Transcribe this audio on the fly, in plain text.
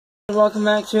Welcome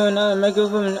back to another Mega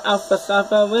Woman Alpha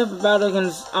Sappha. We have a battle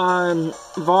against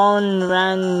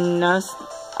Varanus.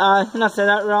 I did not say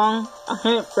that wrong. I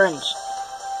hate French.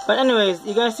 But anyways,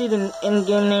 you guys see the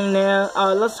in-game name there.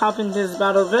 Let's hop into this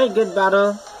battle. Very good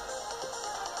battle.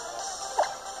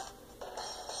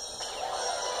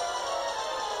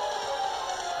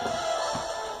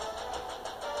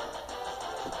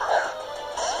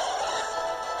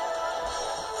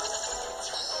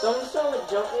 So I'm going to start with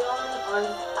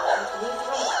JoeyFontaine. He's going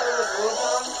to start with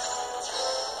Rotom.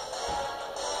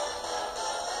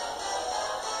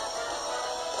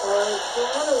 So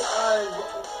I'm going to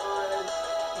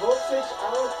Volt Switch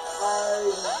out.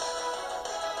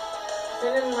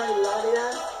 Send in my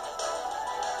Latias.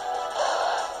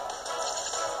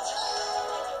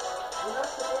 I'm not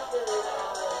supposed to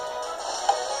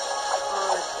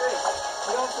trick.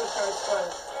 We also try to start.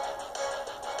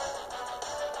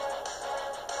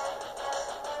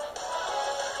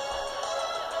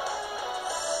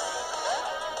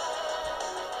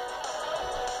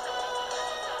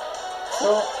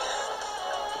 So,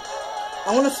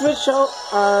 I'm going to switch out,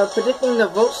 predicting the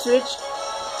Volt Switch.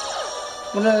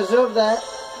 I'm going to observe that.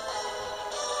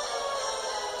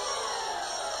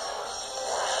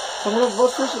 So I'm going to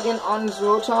Volt Switch again on this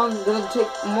Rotom. I'm going to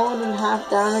take more than half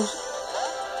damage.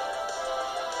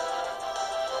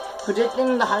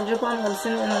 Predicting the Hydro Pump, I'm going to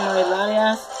send it in my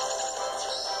Latias.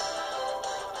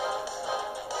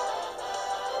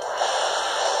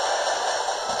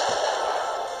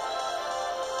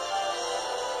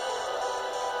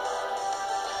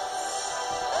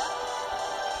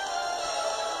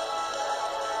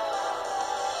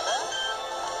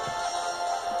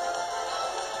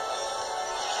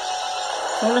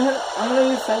 I'm gonna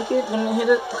use Psychic, I'm gonna hit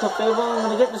it Cafebo, I'm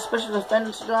gonna get the special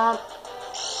defense drop.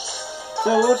 So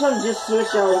Rotom just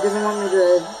switched out, he doesn't want me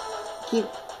to keep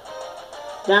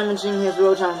damaging his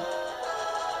Rotom.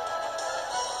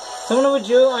 So I'm gonna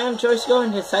withdraw, I am Choice Go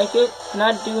in his Psychic,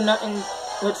 not do nothing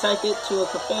with Psychic to a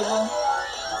Cafebo.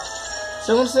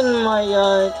 So I'm gonna send my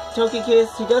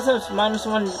Togekiss, he does have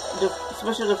 -1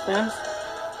 special defense.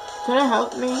 Can I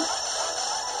help me?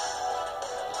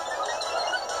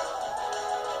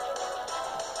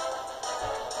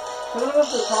 I'm gonna go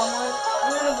for the Calm Mind.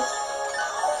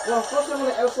 First I'm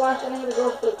gonna Air Slash, and I'm gonna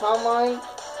go for the Calm Mind.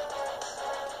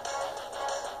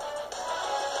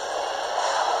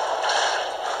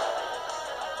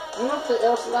 I'm gonna go for the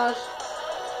Air Slash.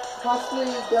 Possibly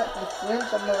get the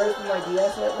flinch. I'm gonna wait for my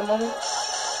DS at the moment.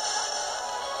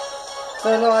 So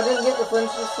no, I didn't get the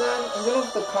flinch this time. I'm gonna go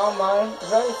for the Calm Mind.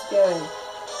 Very scary.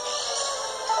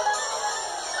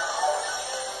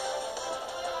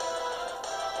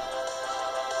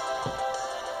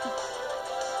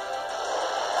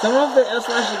 So I'm going for the L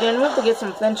Slash again. We have to get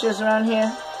some flinches around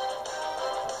here.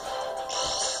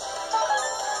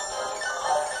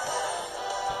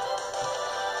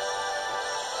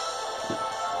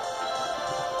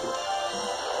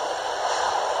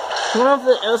 So I'm going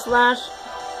for the L Slash.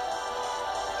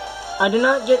 I do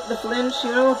not get the flinch.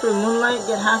 I'm going for Moonlight,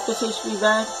 get half this HP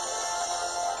back.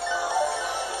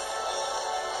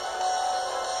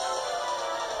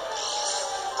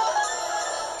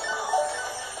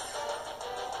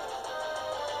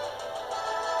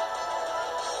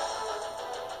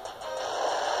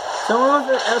 So I'm going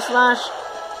for the L Slash.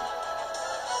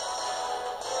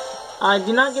 I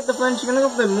do not get the flinch. I'm going to go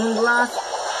for the Moon Blast.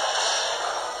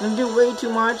 I'm going to do way too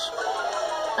much.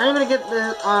 I'm going to get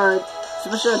the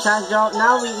special attack drop.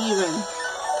 Now we even.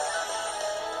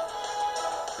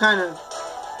 Kind of.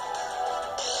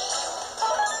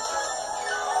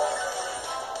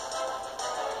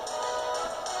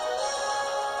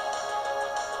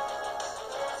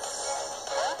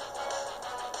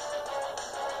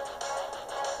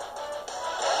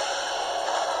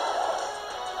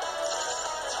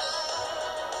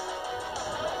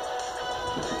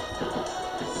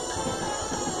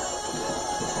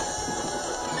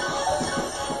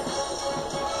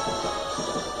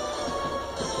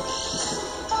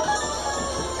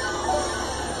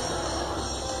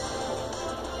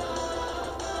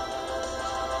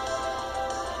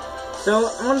 So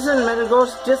I'm gonna send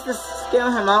Metagross just to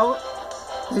scale him out.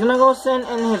 He's gonna go send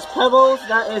in his Pebbles.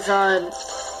 That is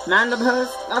Mandibus.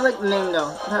 I like the name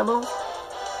though. Pebbles.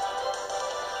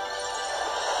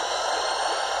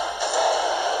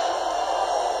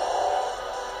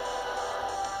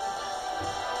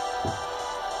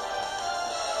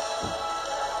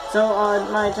 So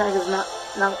my attack is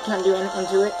can't do anything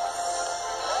to it.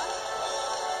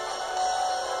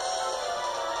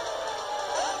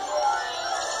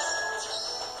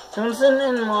 So I'm sending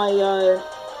in my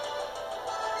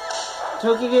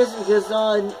Togekiss because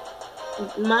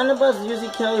Manibus usually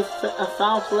carry a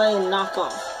foul play and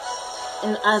knockoff,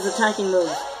 and as attacking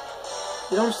moves.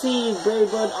 You don't see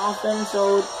Brave Bird often,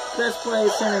 so best play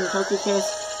is sending Tokyo Case.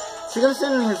 So you're gonna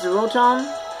send in his Rotom.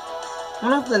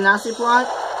 One of the nasty plot.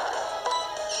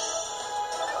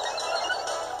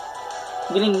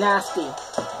 Getting nasty.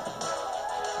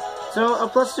 So a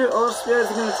 +2 All Spirit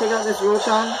is gonna take out this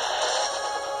Rotom.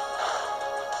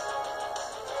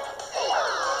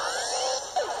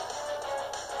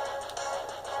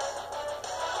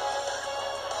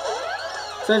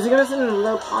 So he's gonna send in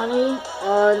Lopunny,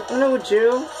 Uno with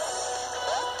Jew,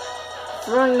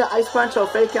 throwing the Ice Punch or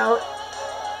Fake Out.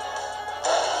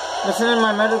 I'm sending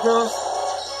my Metagross.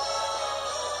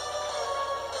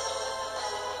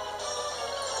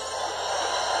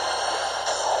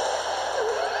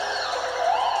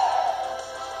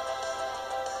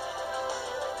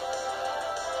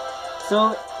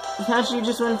 So he actually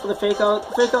just went for the Fake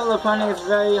Out. Fake Out Lopunny is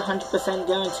very 100%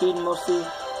 guaranteed mostly.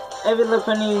 Every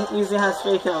Lopunny usually has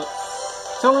Fake Out.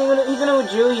 So even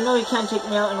with Drew, you know he can't take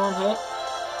me out in one hit.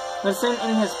 But send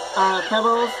in his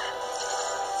Pebbles.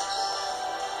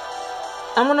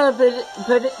 I'm gonna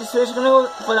predict the switch. I'm gonna go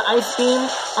for the Ice Beam.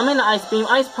 I'm in the Ice Beam.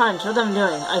 Ice Punch. What am I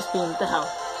doing? Ice Beam. What the hell?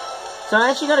 So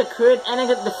I actually got a crit and I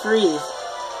got the freeze.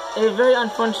 It's very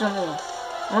unfortunately.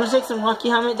 I'm gonna take some Rocky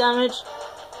Helmet damage.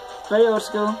 Very old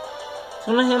school.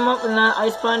 So I'm gonna hit him up with that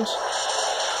Ice Punch.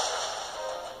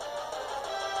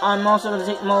 I'm also going to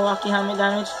take more Rocky Helmet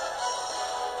damage.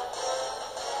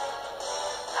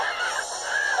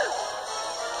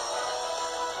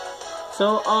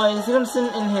 So, he's going to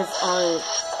send in his,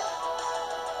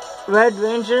 Red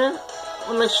Ranger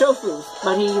with like Shofus,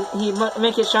 but he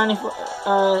make it shiny for,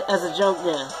 as a joke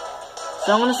there.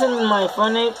 So I'm going to send in my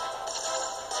Phonate.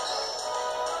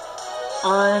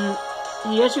 And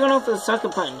he actually going to go for the Sucker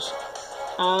Punch.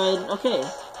 Okay.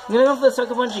 I'm gonna go for the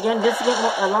Sucker Punch again just to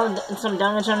get some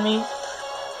damage on me.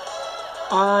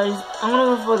 I'm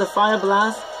gonna go for the Fire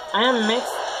Blast. I am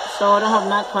mixed, so I don't have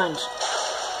Mach Punch.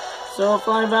 So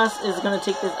Fire Blast is gonna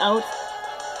take this out.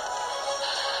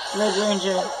 Red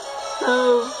Ranger.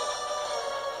 No.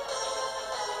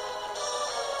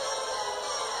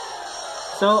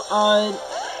 So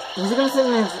he's gonna send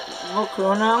in his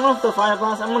Volcarona. I'm gonna go for the Fire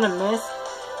Blast. I'm gonna miss.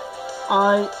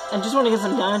 I just want to get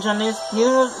some damage on this. He's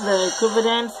gonna go for the Koopa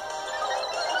Dance.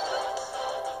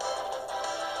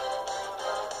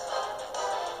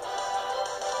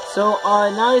 So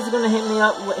now he's gonna hit me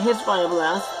up with his Fire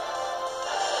Blast.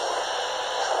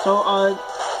 So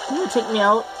he's gonna take me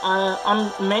out.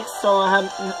 I'm mixed, so I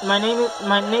have my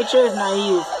nature is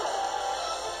naive,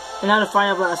 and not a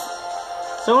Fire Blast.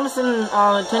 So I'm gonna send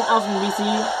 10,000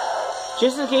 BC,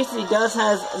 just in case he does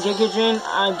has Giga Drain.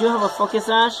 I do have a Focus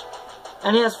Sash,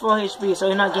 and he has 4 HP, so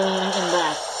he's not getting anything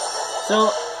back.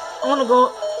 So I'm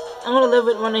gonna live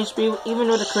with 1 HP, even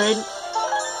with a crit.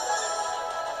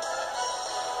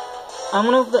 I'm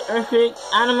gonna go for the Earthquake,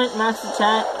 Animate Max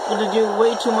Attack, gonna do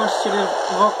way too much to the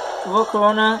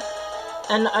Volcarona,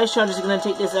 and the Ice Shot is gonna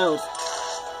take this out.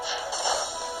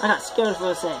 I got scared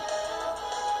for a sec.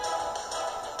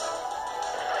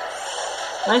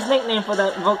 Nice nickname for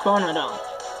that Volcarona though.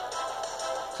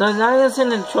 So now I'm gonna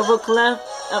send in Trouble Clef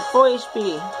at 4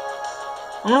 HP.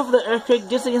 I'm gonna go for the Earthquake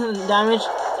just to get some damage.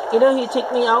 Either he take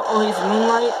me out or he's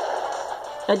Moonlight.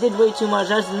 That did way too much.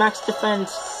 That's max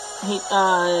defense. From a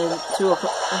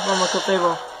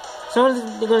Clefable. Someone's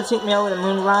gonna take me out with a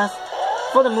Moon Blast.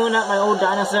 For the Moon at my old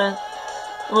dinosaur.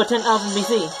 Over 10,000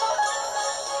 BC.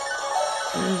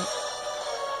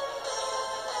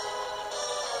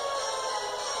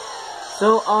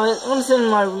 So, I'm gonna send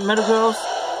my Metagross.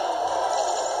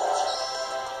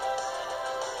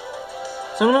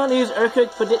 So I'm gonna use Earthquake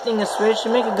predicting the switch to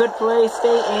make a good play,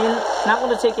 stay in. Not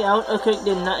gonna take it out. Earthquake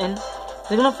did nothing.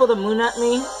 They're gonna throw the Moon at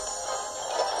me.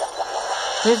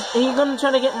 He's gonna try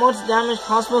to get most damage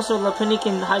possible so Lopunny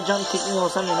can high jump kick me or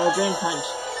something, or Drain Punch.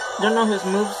 Don't know his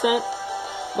moveset,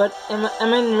 but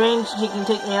I'm in range, he can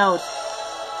take me out.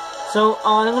 So,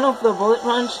 I'm gonna go for the Bullet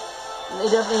Punch. They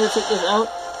definitely gonna take this out.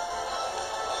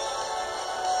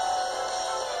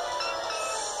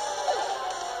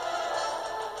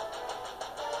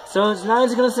 So, now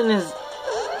he's gonna send his...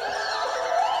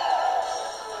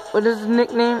 What is his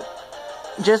nickname?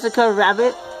 Jessica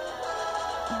Rabbit.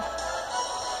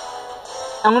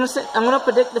 I'm gonna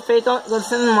predict the Fake Out. I'm gonna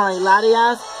send my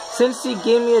Latias. Since he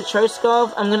gave me a Choice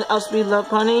Scarf, I'm gonna outspeed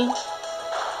Lopunny.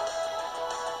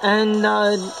 And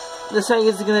the second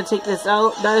is gonna take this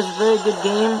out. That is a very good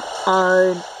game.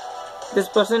 This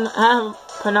person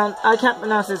I can't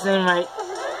pronounce his name right.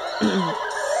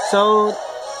 So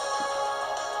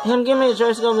him giving me a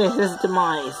Choice Scarf is his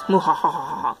demise.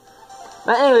 Muhahaha.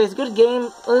 But anyways, good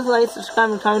game. Please like,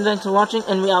 subscribe, and comment. Thanks for watching,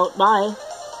 and we out. Bye.